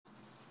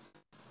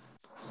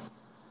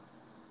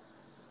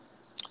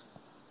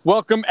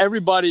Welcome,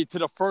 everybody, to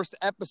the first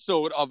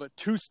episode of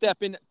Two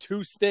Steppin'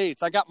 Two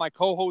States. I got my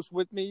co-host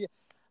with me,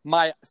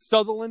 my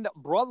Sutherland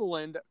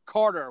brotherland,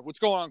 Carter. What's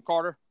going on,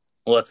 Carter?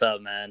 What's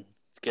up, man?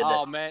 It's good.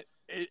 Man,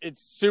 it's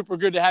super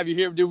good to have you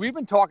here, dude. We've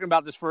been talking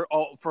about this for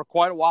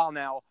quite a while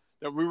now,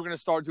 that we were going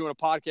to start doing a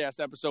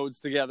podcast episodes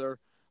together.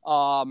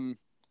 Yeah,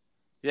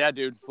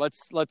 dude.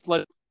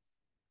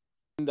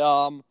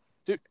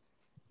 Dude,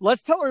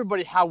 let's tell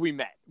everybody how we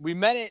met. We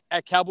met it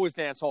at Cowboys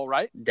Dance Hall,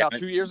 right? About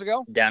 2 years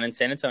ago? Down in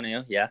San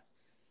Antonio, yeah.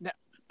 Now,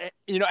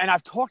 and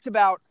I've talked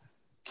about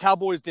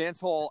Cowboys Dance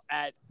Hall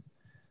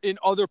in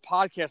other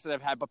podcasts that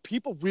I've had, but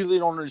people really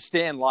don't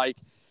understand, like,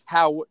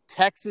 how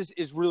Texas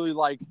is really,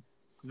 like,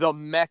 the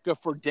mecca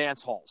for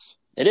dance halls.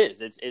 It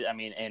is.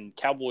 And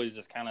Cowboys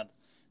is kind of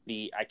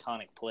the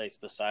iconic place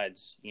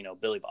besides,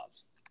 Billy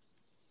Bob's.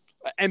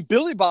 And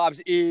Billy Bob's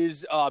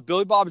is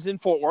in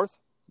Fort Worth.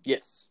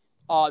 Yes.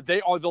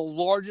 They are the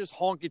largest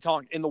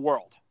honky-tonk in the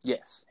world.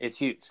 Yes, it's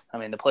huge. I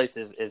mean, the place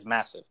is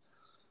massive.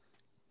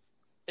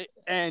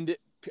 And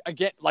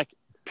again, like,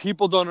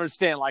 people don't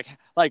understand, like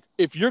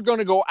if you're going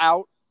to go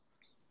out,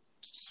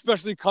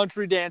 especially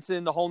country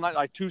dancing the whole night,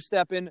 like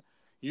two-stepping,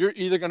 you're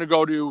either going to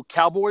go to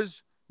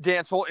Cowboys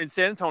Dance Hall in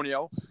San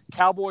Antonio,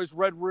 Cowboys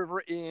Red River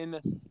in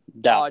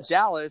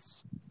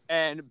Dallas,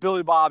 and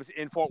Billy Bob's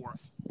in Fort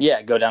Worth.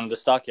 Yeah, go down to the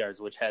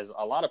Stockyards, which has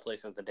a lot of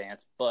places to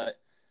dance, but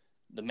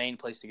the main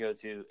place to go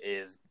to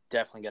is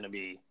definitely going to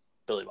be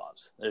Billy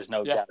Bob's. There's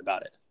no doubt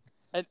about it.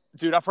 And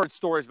dude, I've heard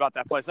stories about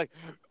that place. Like,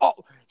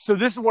 so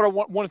this is what I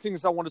want. One of the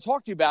things I want to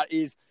talk to you about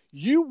is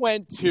you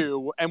went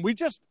to, and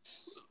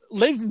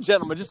ladies and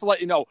gentlemen, just to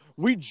let you know,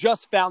 we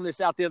just found this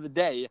out the other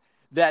day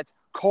that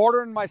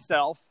Carter and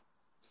myself,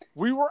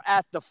 we were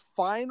at the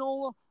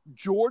final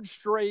George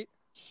Strait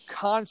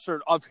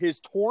concert of his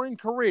touring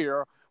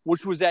career,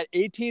 which was at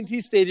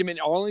AT&T Stadium in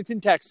Arlington,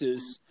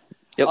 Texas.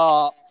 Yep.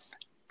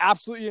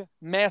 Absolutely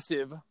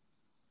massive.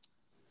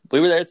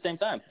 We were there at the same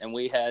time, and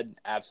we had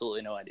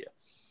absolutely no idea.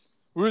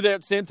 We were there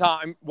at the same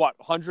time.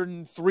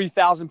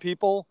 103,000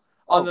 people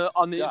on the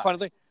final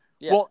thing.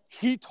 Yeah. Well,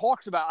 he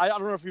talks about. I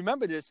don't know if you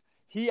remember this.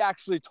 He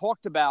actually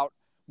talked about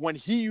when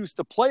he used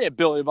to play at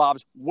Billy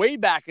Bob's way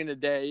back in the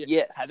day.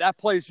 Yes, how that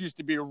place used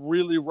to be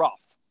really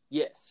rough.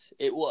 Yes,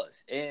 it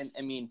was, and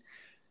I mean,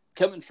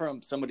 coming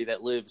from somebody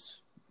that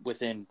lives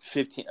within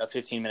a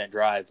 15-minute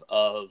drive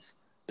of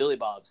Billy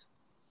Bob's,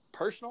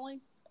 personally,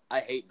 I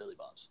hate Billy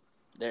Bob's.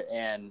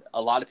 And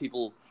a lot of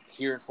people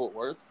here in Fort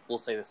Worth will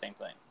say the same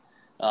thing.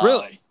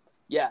 Really?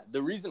 Yeah. The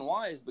reason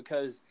why is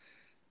because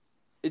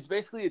it's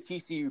basically a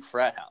TCU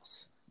frat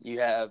house.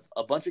 You have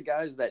a bunch of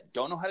guys that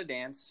don't know how to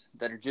dance,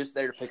 that are just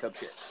there to pick up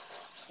chicks.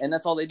 And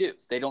that's all they do.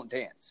 They don't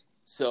dance.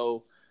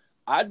 So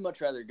I'd much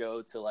rather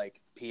go to,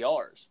 like,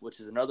 PR's, which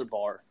is another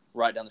bar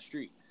right down the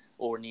street,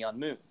 or Neon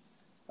Moon.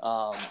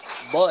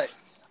 But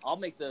I'll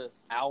make the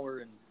hour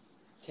and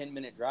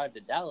 10-minute drive to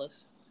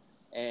Dallas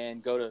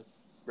and go to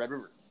Red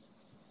River.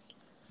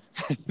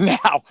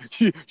 Now,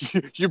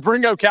 you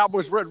bring up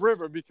Cowboys Red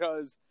River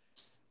because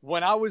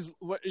when I was,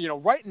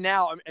 right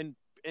now, and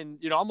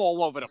I'm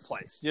all over the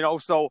place,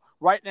 so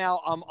right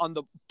now I'm on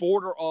the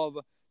border of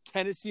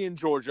Tennessee and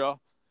Georgia,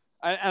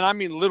 and I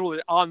mean literally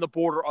on the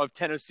border of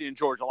Tennessee and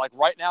Georgia. Like,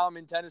 right now I'm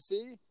in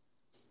Tennessee,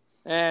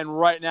 and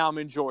right now I'm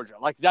in Georgia.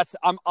 Like,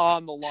 I'm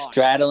on the line.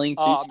 Straddling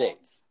two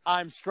states.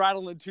 I'm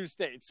straddling two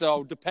states.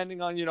 So depending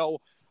on,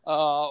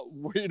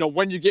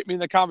 when you get me in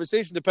the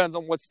conversation depends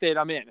on what state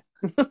I'm in.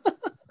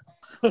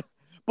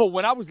 But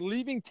when I was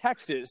leaving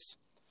Texas,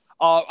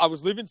 I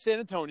was leaving San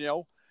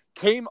Antonio,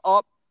 came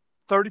up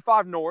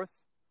 35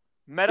 North,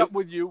 met up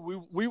with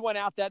you. We went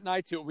out that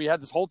night, too. We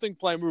had this whole thing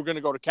planned. We were going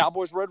to go to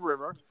Cowboys Red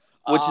River.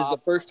 Which is the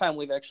first time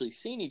we've actually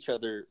seen each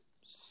other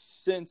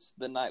since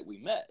the night we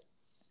met.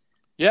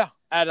 Yeah,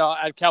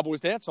 at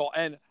Cowboys Dance Hall.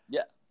 And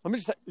yeah, let me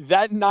just say,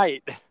 that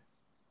night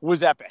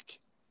was epic.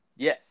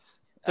 Yes.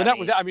 It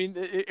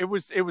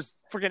was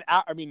freaking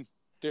out. I mean,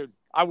 dude,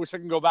 I wish I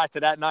could go back to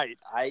that night,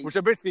 which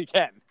I basically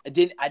can. I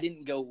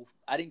didn't go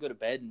to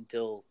bed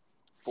until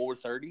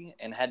 4:30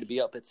 and had to be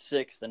up at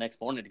 6 the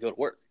next morning to go to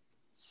work.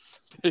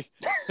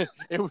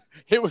 It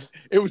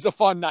was a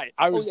fun night.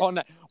 Fun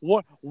night.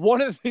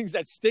 One of the things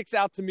that sticks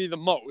out to me the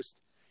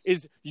most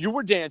is you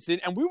were dancing,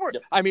 and we were.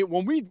 Yep. I mean,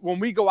 when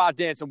we go out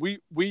dancing,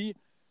 we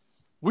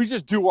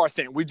just do our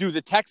thing. We do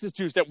the Texas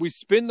two-step. We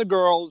spin the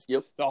girls.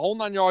 Yep. The whole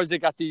 9 yards. They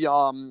got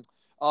the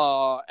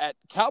at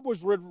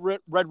Cowboys Red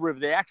River,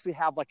 they actually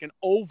have like an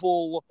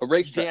oval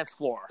dance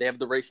floor. They have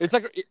the racetrack. It's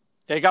like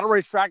they got a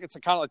racetrack. It's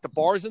kind of like the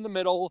bars in the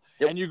middle,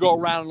 and you go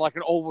around in like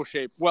an oval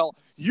shape. Well,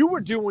 you were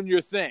doing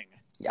your thing.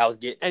 Yeah, I was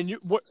getting.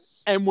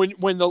 And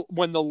when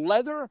the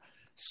leather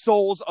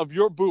soles of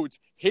your boots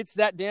hits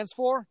that dance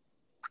floor,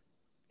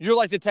 you're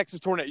like the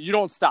Texas Tornado. You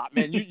don't stop,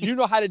 man. You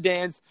know how to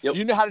dance. Yep.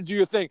 You know how to do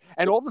your thing.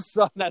 And all of a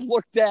sudden, I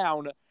looked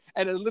down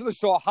and I literally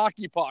saw a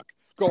hockey puck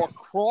go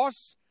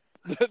across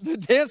the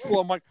dance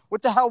floor. I'm like,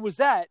 what the hell was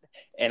that?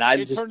 And I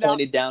just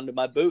pointed down to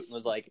my boot and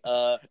was like,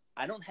 I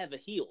don't have a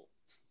heel.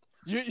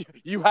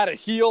 You had a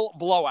heel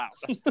blowout.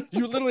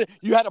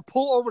 You had to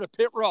pull over to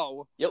pit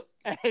row. Yep.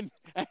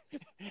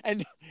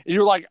 And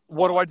you're like,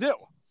 what do I do?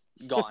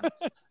 Gone.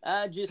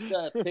 Just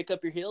pick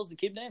up your heels and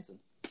keep dancing.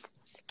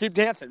 Keep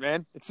dancing,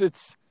 man.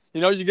 It's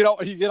you get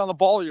on the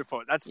ball of your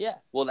foot. That's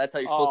Well, that's how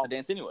you're supposed to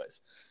dance,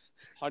 anyways.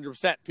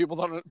 100%.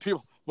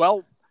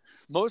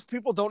 Most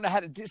people don't know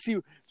how to see.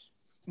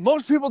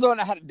 Most people don't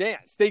know how to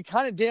dance. They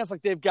kind of dance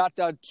like they've got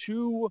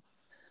two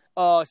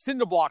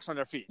cinder blocks on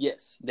their feet.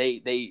 Yes,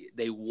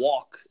 they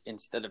walk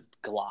instead of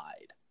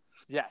glide.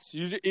 Yes,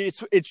 usually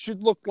it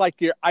should look like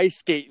you're ice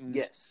skating.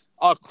 Yes,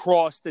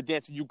 across the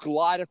dance, you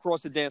glide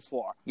across the dance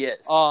floor.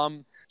 Yes.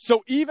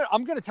 So even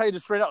I'm going to tell you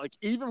this straight out, like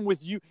even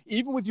with you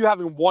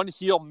having one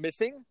heel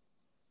missing,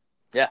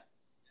 yeah,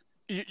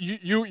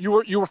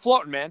 you were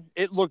floating, man.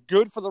 It looked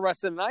good for the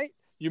rest of the night.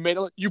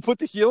 You put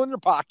the heel in your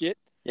pocket.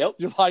 Yep.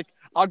 You're like,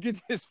 I'll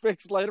get this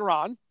fixed later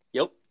on.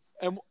 Yep.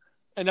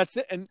 And that's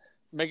it, and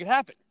make it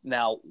happen.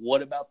 Now,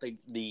 what about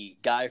the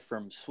guy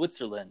from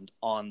Switzerland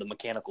on the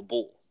mechanical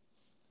bull?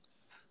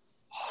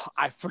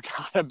 I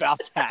forgot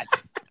about that.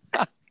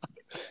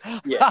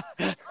 Yes.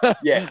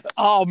 Yes.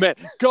 Oh man,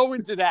 go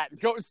into that.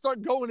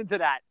 Start going into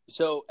that.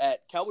 So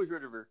at Cowboys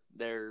Red River,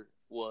 there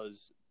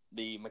was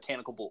the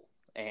mechanical bull,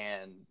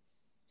 and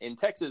in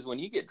Texas, when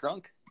you get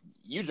drunk,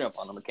 you jump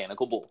on a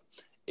mechanical bull.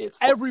 It's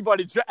fun.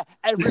 Everybody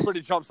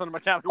jumps on a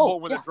mechanical bull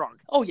when they're drunk.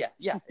 Oh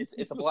yeah,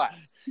 it's a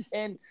blast.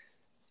 And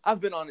I've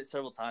been on it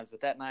several times,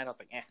 but that night I was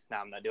like,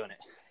 I'm not doing it.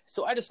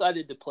 So I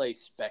decided to play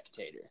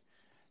spectator.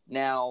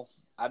 Now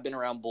I've been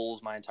around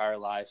bulls my entire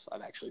life.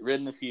 I've actually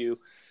ridden a few.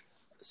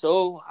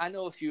 So I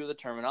know a few of the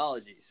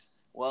terminologies.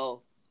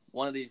 Well,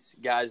 one of these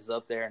guys is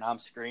up there, and I'm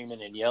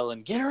screaming and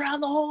yelling, "Get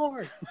around the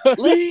horn!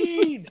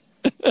 Lean!"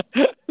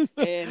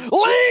 And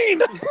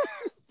lean!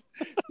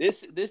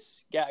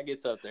 This guy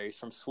gets up there. He's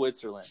from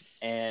Switzerland,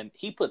 and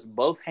he puts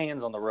both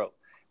hands on the rope.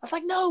 I was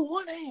like, "No,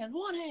 one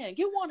hand.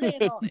 Get one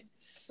hand on it."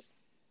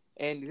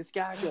 And this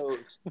guy goes,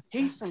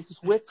 "He's from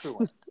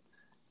Switzerland."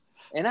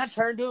 And I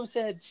turned to him and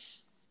said,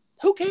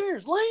 "Who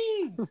cares?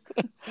 Lean!"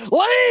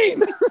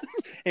 Lean!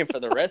 And for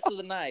the rest of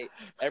the night,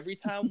 every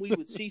time we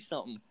would see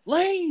something,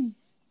 lean.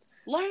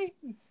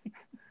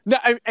 No,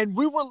 and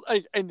we were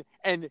like, and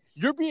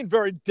you're being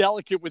very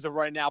delicate with it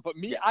right now, but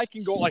me, yeah. I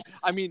can go like,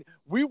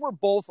 we were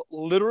both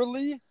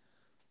literally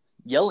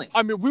yelling.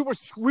 We were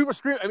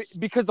screaming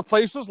because the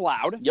place was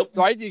loud. Yep.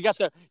 Right. You got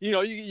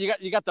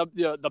you got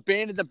the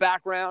band in the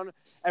background.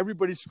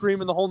 Everybody's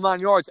screaming the whole 9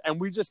 yards, and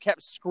we just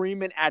kept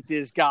screaming at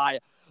this guy.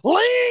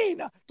 Lean!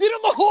 Get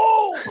in the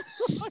hole!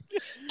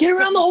 Get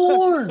around the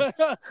horn!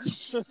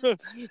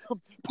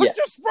 Put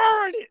your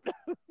spur in it!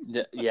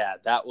 Yeah,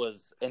 that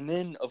was... And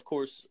then, of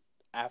course,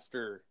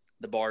 after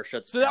the bar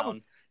shuts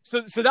down...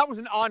 So that was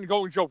an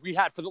ongoing joke we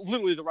had for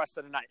literally the rest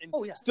of the night. And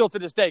still to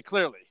this day,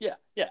 clearly. Yeah,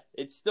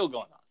 it's still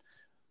going on.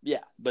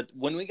 Yeah, but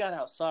when we got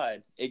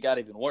outside, it got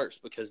even worse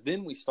because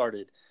then we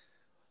started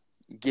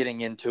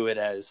getting into it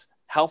as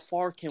how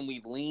far can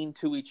we lean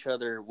to each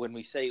other when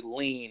we say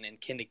lean, and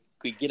can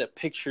we get a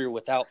picture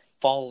without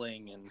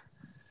falling? And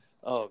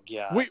oh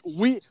god,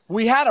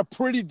 we had a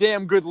pretty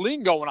damn good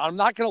lean going on. I'm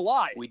not gonna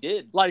lie, we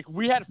did. Like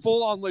we had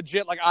full on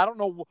legit. Like I don't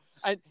know,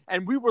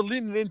 and we were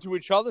leaning into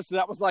each other, so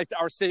that was like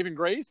our saving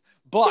grace.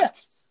 But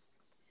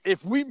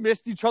if we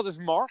missed each other's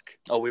mark,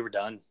 we were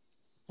done.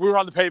 We were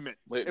on the pavement.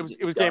 It was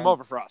game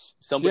over for us.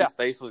 Somebody's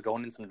face was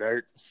going in some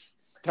dirt.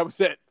 That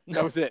was it.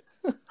 That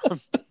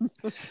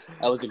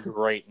was a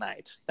great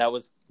night.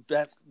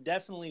 That's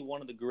definitely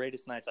one of the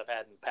greatest nights I've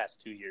had in the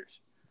past 2 years.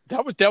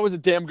 That was a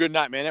damn good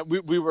night, man.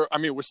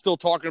 We're still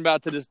talking about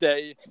it to this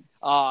day.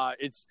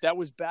 That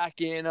was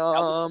back in that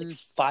was like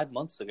 5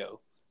 months ago,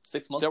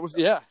 6 months.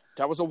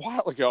 That was a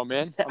while ago,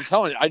 man. I'm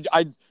telling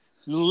you,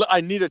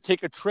 I need to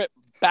take a trip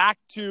back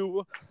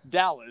to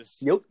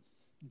Dallas. Yep.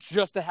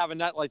 Just to have a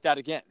night like that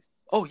again.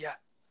 Oh yeah,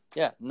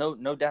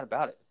 no doubt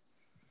about it.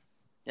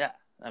 Yeah,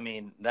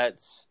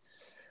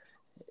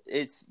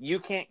 you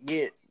can't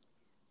get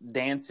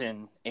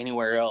dancing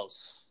anywhere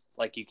else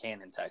like you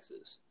can in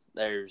Texas.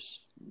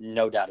 There's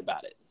no doubt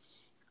about it.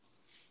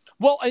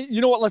 Well,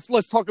 you know what?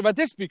 Let's talk about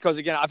this because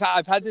again,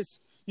 I've had this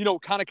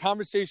kind of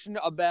conversation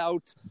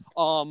about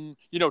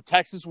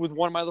Texas with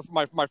one of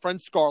my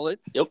friend Scarlett.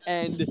 Yep.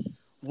 And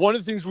one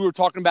of the things we were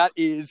talking about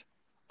is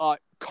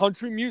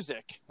country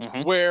music,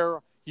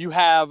 where you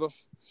have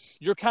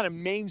your kind of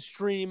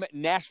mainstream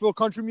Nashville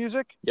country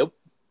music. Yep.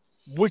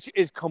 Which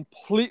is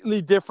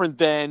completely different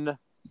than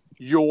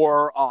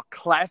your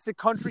classic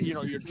country,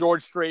 your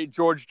George Strait,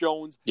 George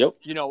Jones, yep.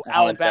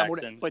 Alabama,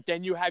 but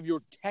then you have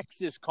your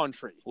Texas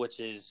country, which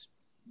is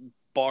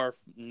bar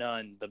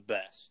none the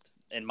best,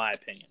 in my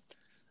opinion.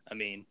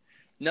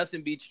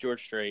 Nothing beats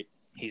George Strait.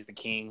 He's the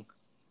king,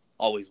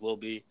 always will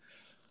be.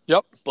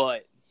 Yep.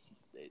 But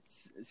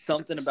it's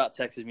something about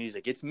Texas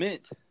music. It's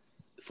meant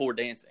for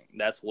dancing.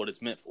 That's what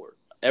it's meant for.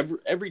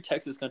 Every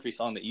Texas country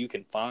song that you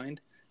can find,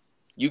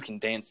 you can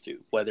dance to,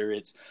 whether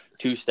it's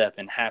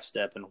two-stepping,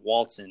 half-stepping,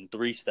 waltzing,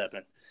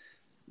 three-stepping.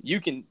 You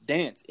can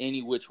dance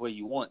any which way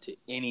you want to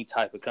any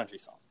type of country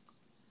song.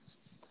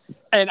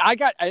 And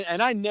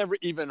I never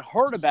even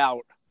heard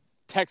about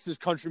Texas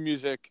country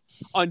music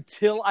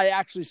until I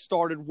actually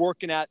started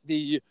working at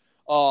the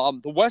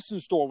Western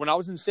store when I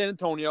was in San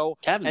Antonio.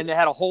 Cavendish. And they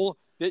had a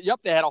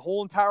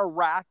whole entire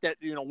rack that,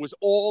 was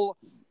all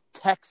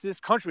Texas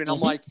country. And I'm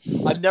like,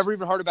 I've never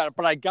even heard about it,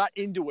 but I got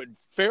into it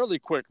fairly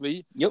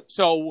quickly. Yep.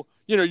 So,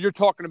 you're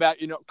talking about,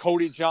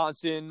 Cody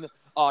Johnson,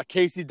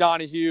 Casey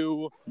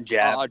Donahue,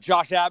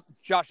 Josh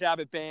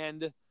Abbott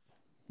Band.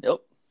 Yep.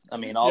 I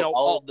mean,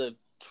 all of the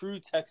true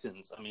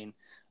Texans. I mean,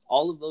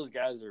 all of those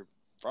guys are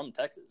from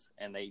Texas,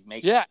 and they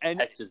make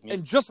Texas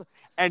music.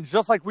 And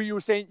just like we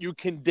were saying, you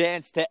can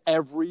dance to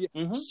every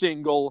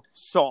single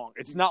song.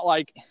 It's not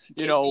like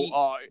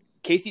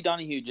Casey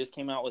Donahue just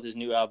came out with his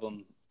new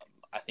album,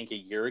 I think a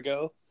year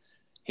ago.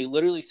 He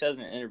literally said in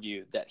an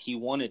interview that he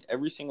wanted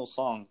every single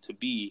song to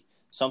be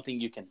something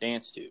you can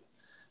dance to.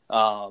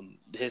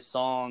 His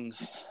song,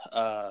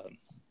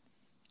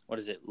 what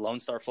is it, Lone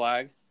Star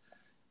Flag?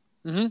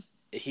 Mm-hmm.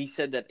 He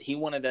said that he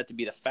wanted that to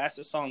be the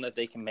fastest song that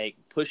they can make,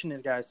 pushing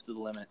his guys to the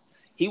limit.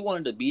 He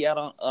wanted to be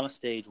out on a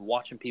stage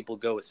watching people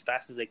go as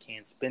fast as they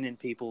can, spinning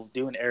people,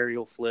 doing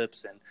aerial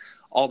flips, and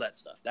all that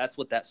stuff. That's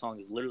what that song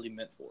is literally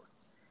meant for.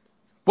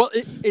 Well,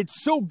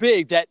 it's so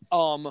big that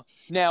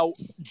now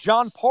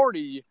John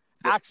Party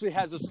actually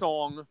has a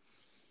song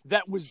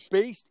that was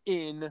based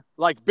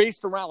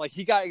around, I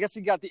guess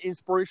he got the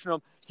inspiration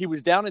of, he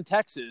was down in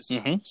Texas,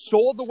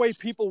 saw the way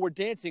people were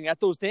dancing at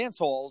those dance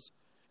halls,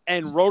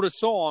 and wrote a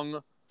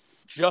song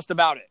just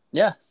about it.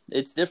 Yeah,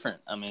 it's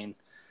different. I mean,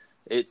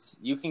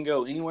 you can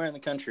go anywhere in the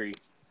country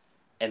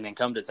and then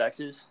come to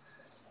Texas,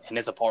 and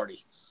it's a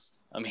party.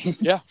 I mean,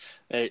 yeah,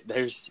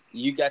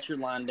 you got your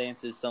line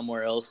dances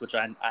somewhere else, which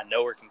I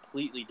know are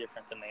completely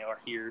different than they are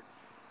here.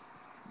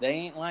 They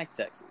ain't like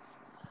Texas.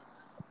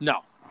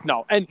 No.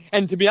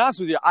 And to be honest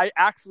with you, I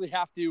actually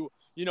have to,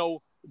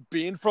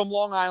 being from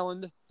Long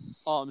Island,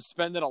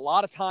 spending a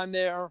lot of time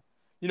there,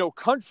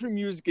 country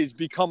music is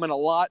becoming a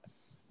lot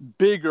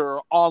bigger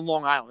on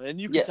Long Island. And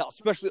you can tell,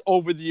 especially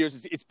over the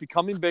years, it's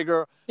becoming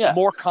bigger,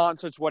 more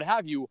concerts, what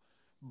have you.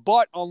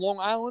 But on Long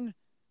Island,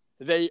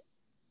 they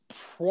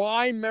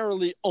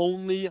primarily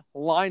only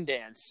line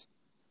dance.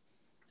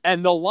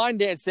 And they'll line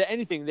dance to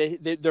anything.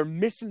 They're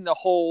missing the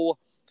whole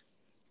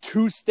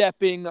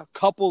two-stepping,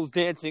 couples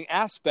dancing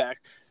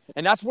aspect.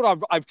 And that's what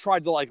I've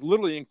tried to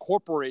literally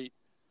incorporate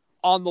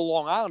on the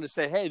Long Island to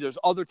say, hey, there's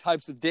other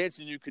types of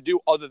dancing you could do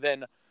other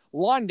than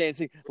line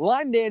dancing.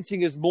 Line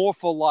dancing is more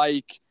for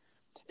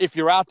if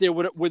you're out there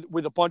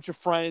with a bunch of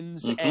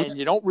friends and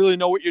you don't really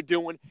know what you're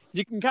doing,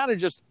 you can kind of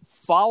just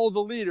follow the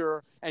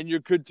leader and you're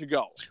good to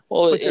go.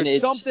 Well, but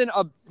there's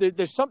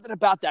something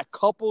about that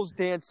couples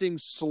dancing,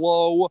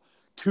 slow,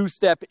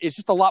 two-step. It's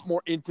just a lot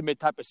more intimate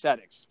type of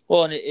setting.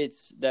 Well, and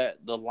it's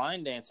that the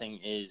line dancing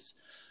is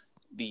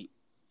the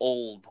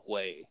old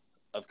way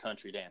of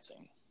country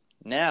dancing.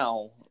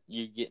 Now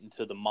you get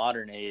into the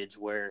modern age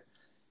where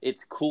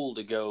it's cool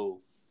to go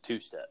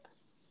two-step.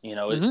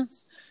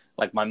 It's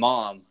like my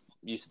mom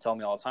used to tell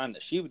me all the time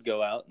that she would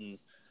go out and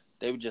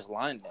they would just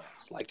line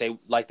dance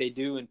like they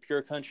do in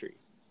pure country.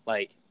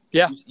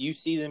 You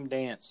see them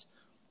dance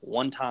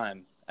one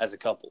time as a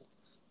couple.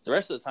 The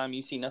rest of the time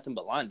you see nothing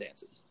but line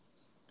dances.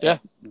 Yeah.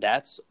 And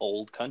that's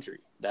old country.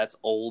 That's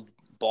old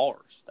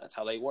bars. That's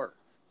how they were.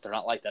 They're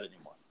not like that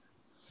anymore.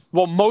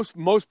 Well,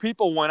 most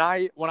people when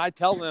I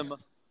tell them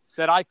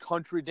that I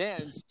country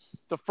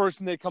dance, the first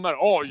thing they come out,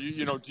 do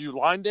you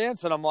line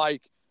dance? And I'm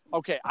like,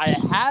 okay, I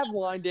have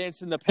line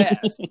danced in the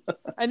past.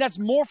 And that's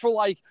more for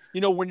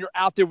when you're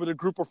out there with a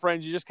group of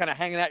friends, you're just kind of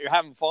hanging out, you're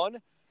having fun.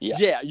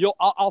 Yeah.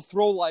 I'll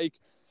throw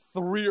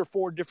 3 or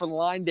 4 different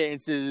line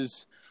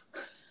dances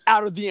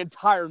out of the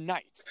entire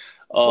night.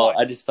 Oh,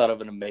 I just thought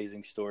of an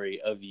amazing story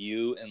of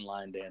you and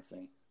line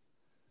dancing.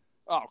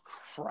 Oh,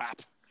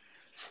 crap.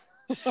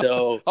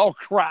 So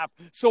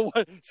So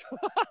what?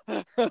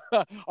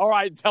 All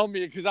right, tell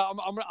me, because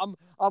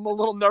I'm a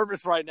little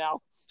nervous right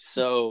now.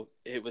 So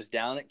it was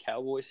down at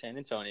Cowboy San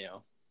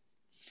Antonio.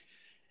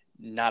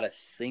 Not a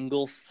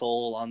single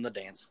soul on the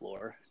dance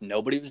floor.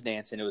 Nobody was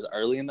dancing. It was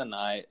early in the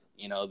night.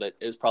 That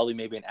it was probably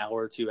maybe an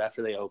hour or two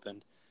after they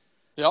opened.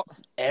 Yep.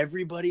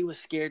 Everybody was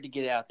scared to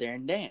get out there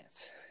and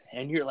dance.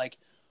 And you're like,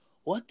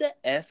 what the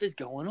F is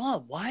going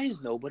on? Why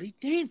is nobody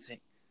dancing?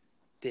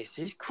 This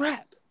is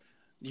crap.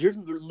 You're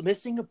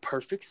missing a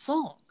perfect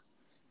song.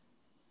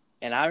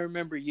 And I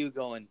remember you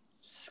going,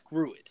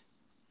 screw it.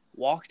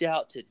 Walked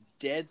out to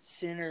dead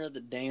center of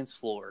the dance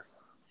floor,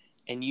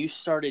 and you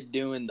started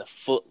doing the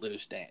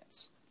Footloose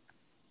dance.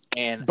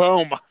 And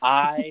boom,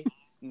 I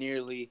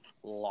nearly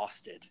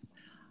lost it.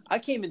 I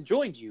came and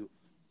joined you,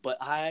 but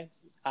I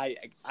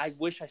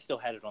wish I still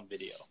had it on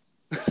video.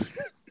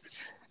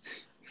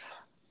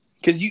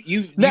 Because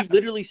you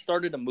literally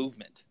started a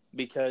movement.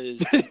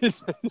 Because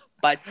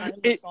by the time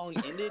the song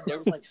ended, there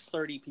was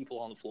 30 people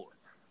on the floor.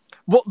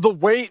 Well, the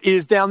weight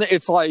is down there.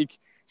 It's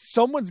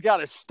someone's got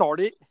to start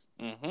it,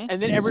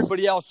 and then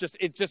everybody else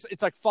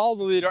it's follow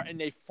the leader and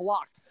they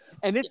flock.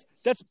 And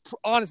that's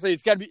honestly,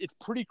 it's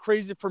pretty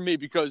crazy for me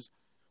because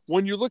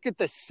when you look at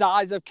the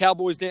size of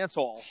Cowboys Dance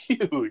Hall,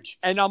 Huge.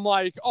 and I'm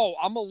like, oh,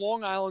 I'm a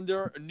Long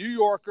Islander, a New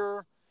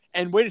Yorker,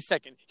 and wait a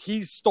second,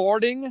 he's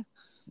starting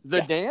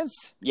the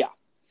dance? Yeah.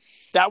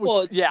 That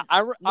was,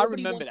 I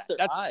Nobody remember wants that.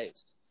 their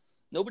eyes.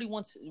 Nobody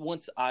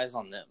wants eyes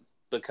on them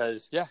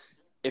because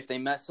if they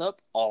mess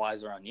up, all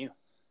eyes are on you.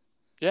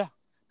 Yeah.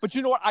 But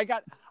you know what?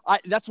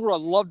 That's what I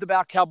loved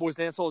about Cowboys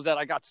Dance Hall is that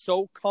I got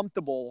so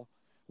comfortable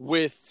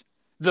with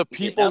the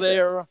people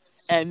there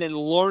and then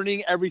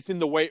learning everything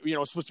the way,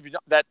 it's supposed to be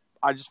done, that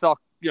I just felt,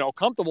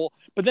 comfortable.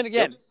 But then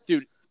again,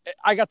 dude,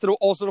 I got to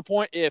also the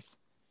point, if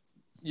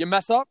you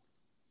mess up,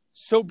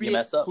 so be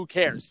it. Who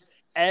cares?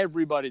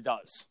 Everybody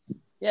does.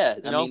 Yeah.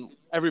 I mean,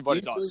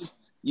 everybody does.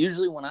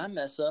 Usually when I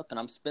mess up and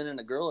I'm spinning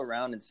a girl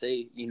around and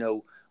say,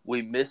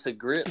 we miss a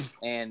grip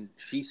and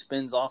she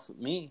spins off of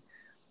me,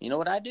 you know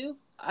what I do?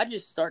 I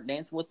just start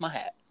dancing with my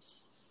hat.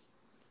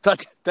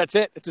 That's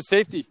it. It's a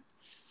safety.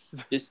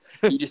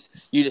 You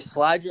just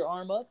slide your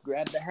arm up,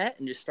 grab the hat,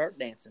 and just start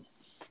dancing.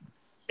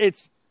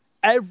 It's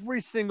every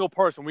single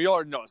person. We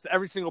already know this.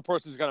 Every single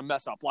person is going to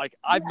mess up. Like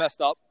I've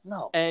messed up.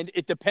 No. And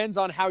it depends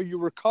on how you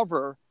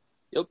recover.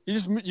 Yep.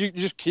 You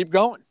just keep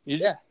going.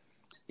 It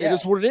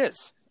is what it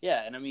is.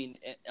 Yeah, and I mean,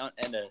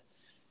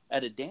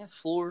 at a dance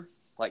floor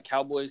like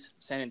Cowboys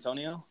San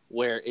Antonio,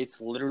 where it's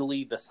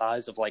literally the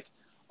size of like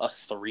a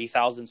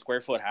 3,000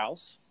 square foot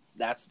house,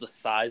 that's the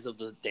size of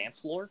the dance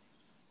floor,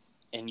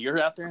 and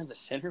you're out there in the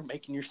center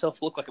making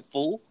yourself look like a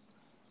fool.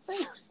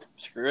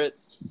 Screw it.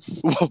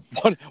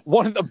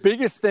 One of the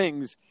biggest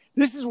things,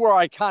 this is where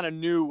I kind of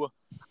knew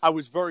I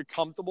was very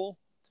comfortable,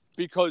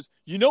 because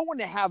when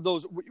they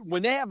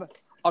have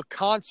a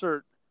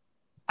concert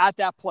at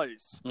that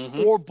place,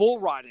 or bull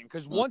riding,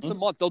 because once a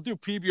month they'll do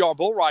PBR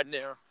bull riding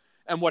there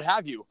and what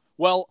have you.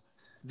 Well,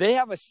 they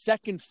have a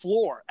second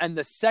floor, and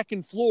the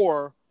second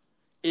floor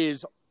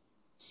is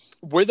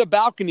where the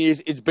balcony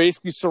is. It's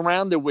basically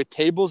surrounded with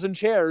tables and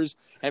chairs,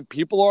 and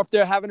people are up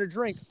there having a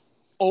drink,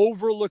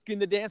 overlooking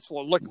the dance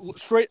floor,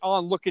 straight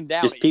on looking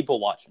down. Just people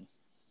watching.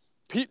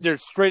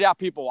 There's straight out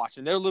people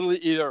watching. They're literally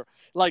either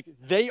like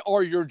they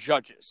are your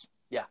judges.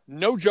 Yeah,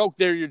 no joke.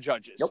 They're your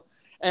judges. Yep.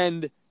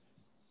 And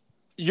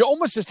you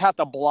almost just have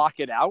to block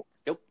it out.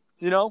 Yep.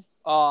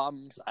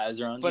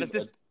 Eyes are on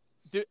you.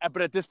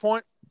 But at this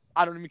point,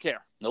 I don't even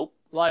care. Nope.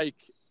 Like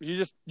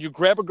you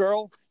grab a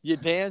girl, you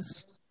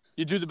dance,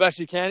 you do the best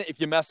you can. If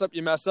you mess up,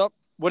 you mess up.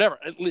 Whatever.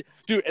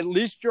 At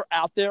least you're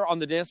out there on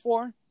the dance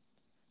floor.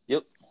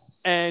 Yep.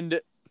 And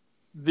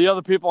the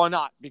other people are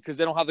not, because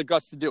they don't have the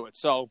guts to do it.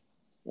 So,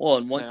 well,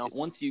 and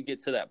once you get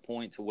to that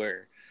point to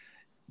where,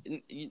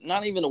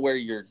 not even to where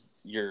you're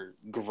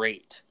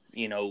great,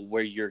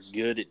 where you're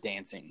good at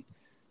dancing,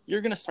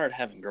 you're going to start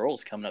having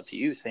girls coming up to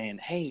you saying,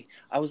 hey,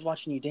 I was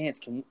watching you dance.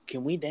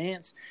 Can we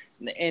dance?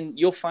 And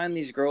you'll find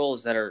these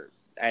girls that are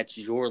at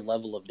your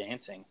level of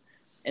dancing,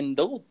 and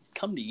they'll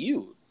come to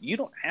you. You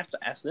don't have to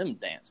ask them to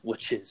dance,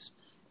 which is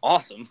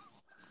awesome.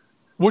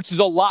 Which is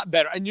a lot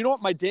better. And you know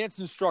what? My dance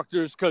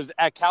instructors, because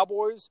at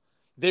Cowboys,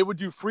 they would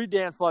do free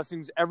dance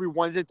lessons every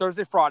Wednesday,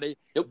 Thursday, Friday.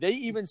 Yep. They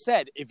even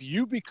said, if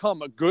you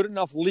become a good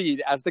enough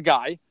lead as the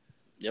guy,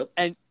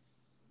 and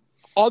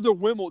other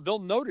women, they'll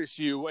notice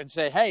you and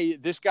say, hey,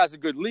 this guy's a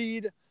good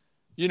lead.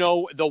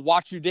 They'll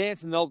watch you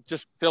dance, and they'll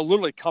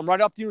literally come right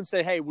up to you and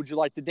say, hey, would you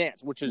like to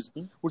dance?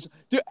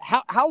 Dude,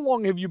 how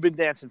long have you been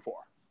dancing for?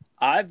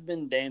 I've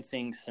been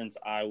dancing since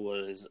I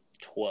was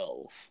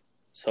 12.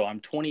 So I'm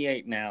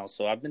 28 now.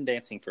 So I've been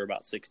dancing for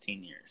about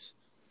 16 years.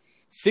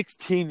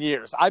 16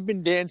 years. I've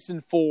been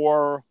dancing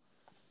for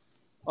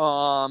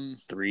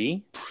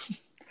 3.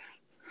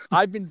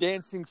 I've been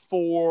dancing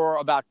for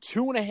about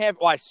 2.5.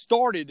 Well, I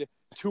started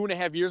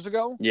 2.5 years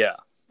ago. Yeah.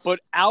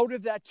 But out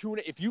of that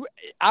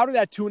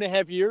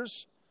 2.5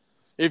 years,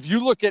 if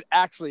you look at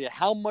actually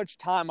how much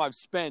time I've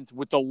spent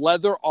with the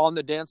leather on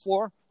the dance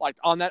floor, like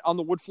on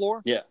the wood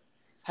floor,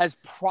 has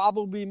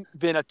probably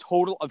been a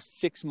total of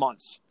 6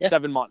 months,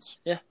 7 months.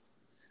 Yeah.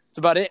 It's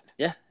about it.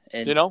 Yeah.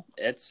 And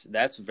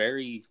that's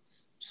very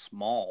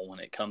small when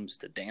it comes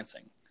to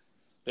dancing.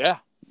 Yeah.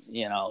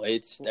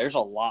 There's a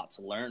lot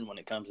to learn when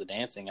it comes to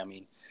dancing. I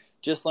mean,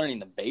 just learning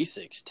the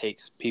basics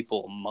takes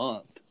people a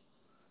month.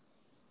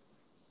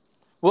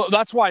 Well,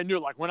 that's why I knew.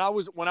 Like when I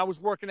was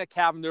working at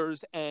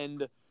Cavender's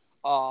and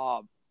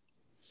on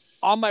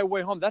my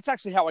way home, that's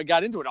actually how I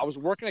got into it. I was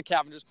working at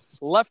Cavender's,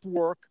 left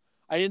work.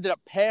 I ended up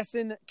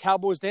passing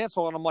Cowboys Dance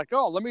Hall, and I'm like,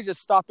 oh, let me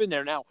just stop in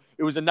there. Now,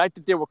 it was a night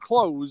that they were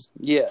closed,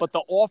 but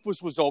the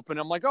office was open.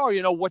 I'm like,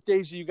 oh, what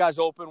days are you guys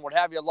open? What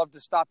have you? I'd love to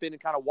stop in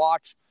and kind of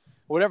watch,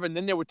 whatever. And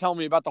then they were telling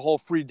me about the whole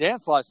free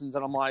dance lessons,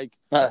 and I'm like,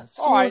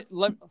 all right,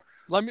 let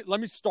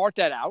me start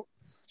that out.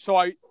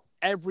 So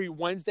every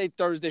Wednesday,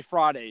 Thursday,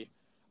 Friday,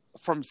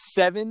 from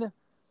 7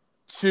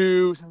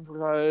 to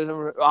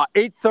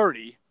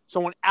 8:30,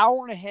 so an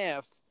hour and a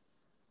half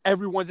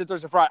every Wednesday,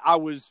 Thursday, Friday, I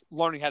was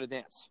learning how to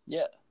dance.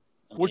 Yeah.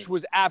 Which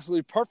was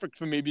absolutely perfect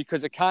for me,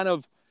 because it kind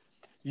of,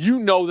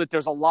 that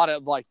there's a lot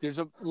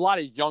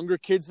of younger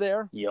kids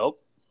there. Yep.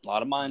 A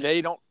lot of mine.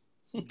 They don't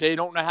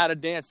know how to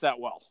dance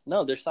that well.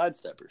 No, they're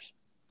sidesteppers.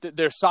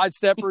 they're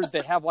sidesteppers.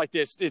 They have like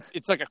this.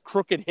 It's like a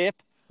crooked hip.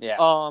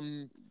 Yeah.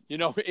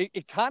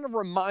 It kind of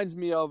reminds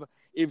me of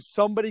if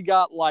somebody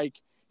got like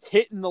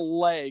hit in the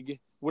leg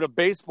with a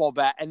baseball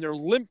bat and they're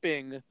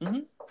limping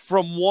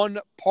from one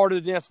part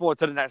of the dance floor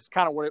to the next.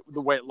 Kind of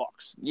the way it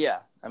looks. Yeah,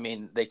 I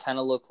mean, they kind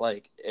of look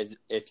like as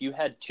if you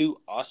had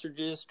two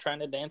ostriches trying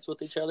to dance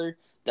with each other.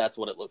 That's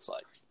what it looks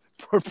like.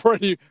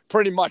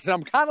 Pretty much. And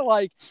I'm kind of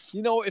like,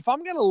 if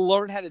I'm gonna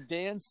learn how to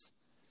dance,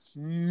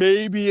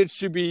 maybe it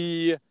should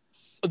be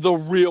the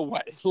real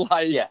way.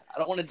 Like, yeah, I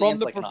don't want to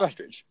dance like an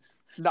ostrich.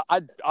 No,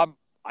 I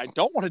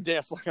don't want to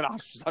dance like an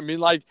ostrich. I mean,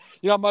 like,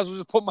 I might as well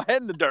just put my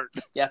head in the dirt.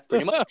 Yeah,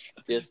 pretty much.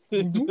 Just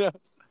See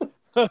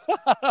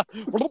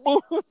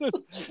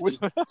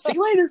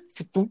you later.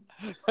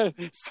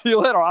 See you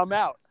later. I'm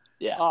out.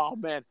 Yeah. Oh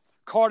man,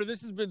 Carter,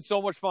 this has been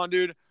so much fun,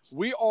 dude.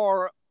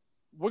 We're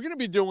going to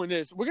be doing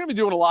this. We're going to be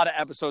doing a lot of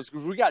episodes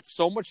because we got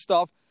so much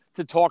stuff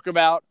to talk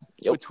about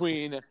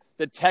between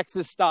the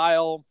Texas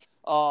style,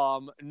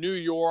 New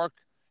York,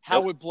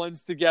 how it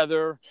blends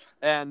together.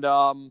 And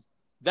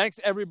thanks,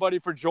 everybody,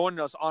 for joining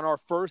us on our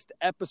first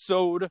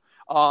episode.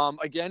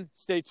 Again,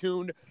 stay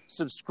tuned.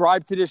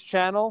 Subscribe to this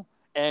channel,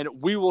 and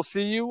we will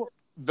see you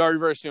very,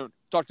 very soon.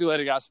 Talk to you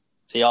later, guys.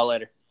 See y'all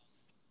later.